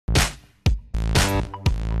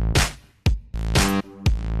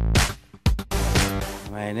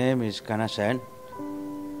My name is Kanasan.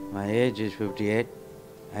 My age is 58.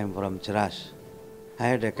 I am from Chiras. I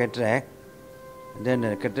had a cataract. Then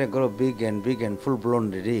the cataract grew big and full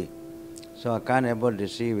blown already. So I can't able to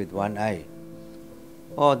see with one eye.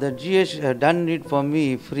 Oh, the GS done it for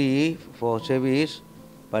me free for service,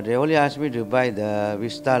 but they only asked me to buy the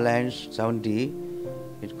Vista Lens 70.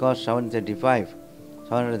 It cost 735,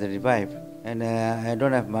 and I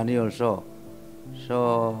don't have money also.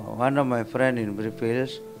 So one of my friend in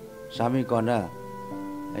Brickfields, Sami Corner,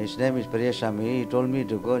 his name is Sami, he told me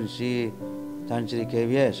to go and see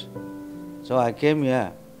Kayveas. So I came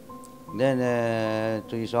here, then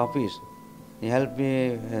to his office. He helped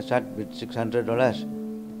me start with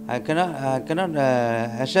 $600. I cannot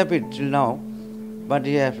accept it till now, but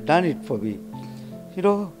he has done it for me. You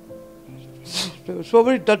know, so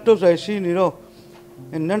many tattoos I've seen,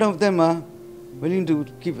 and none of them are willing to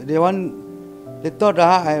keep. They thought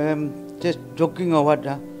I am just joking or what,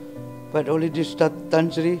 but only this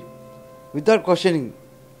Tansri, without questioning,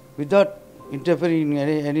 without interfering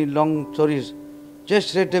in any long stories, just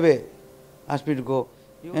straight away asked me to go.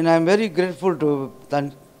 And I am very grateful to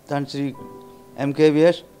Tansri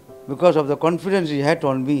Kayveas because of the confidence he had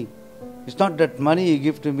on me. It's not that money he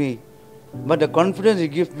gave to me, but the confidence he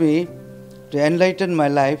gave me to enlighten my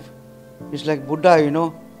life. It's like Buddha,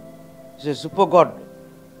 He's a super God.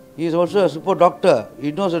 He is also a super doctor.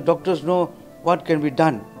 He knows the doctors know what can be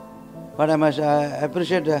done. But I must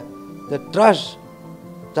appreciate the trust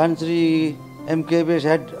Tansri Kayveas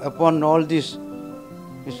had upon all this.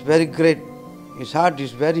 It's very great. His heart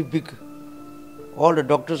is very big. All the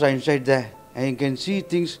doctors are inside there, and you can see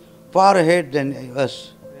things far ahead than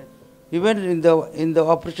us. Even in the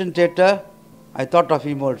operation theatre, I thought of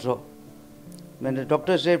him also. When the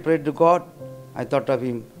doctor said, "Pray to God," I thought of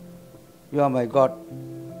him. You are my God.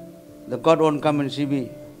 The God won't come and see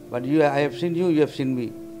me, but I have seen you, you have seen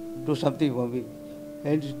me. Do something for me.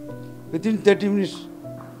 And within 30 minutes,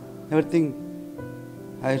 everything.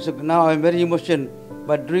 Now I am very emotional,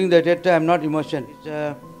 but during the theatre I am not emotional.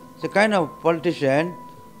 It's a kind of politician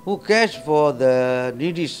who cares for the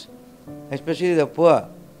needy, especially the poor.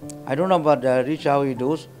 I don't know about the rich how he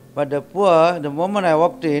does, but the poor, the moment I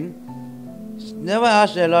walked in, never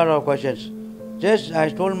asked a lot of questions. Just I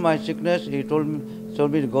told my sickness, he told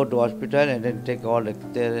me to go to hospital and then take all the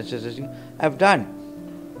necessary. I've done.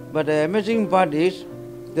 But the amazing part is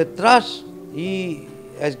the trust he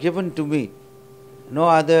has given to me. No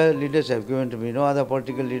other leaders have given to me. No other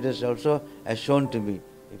political leaders also has shown to me.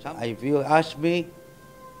 If you ask me,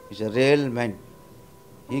 he's a real man.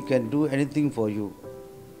 He can do anything for you.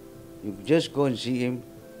 You just go and see him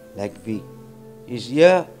like me. He's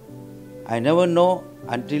here, I never know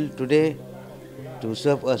until today, to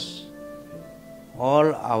serve us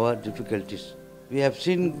all our difficulties. We have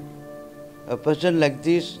seen a person like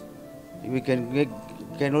this. We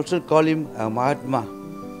can also call him a Mahatma,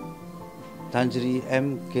 Tansri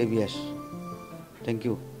Kayveas. Thank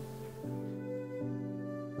you.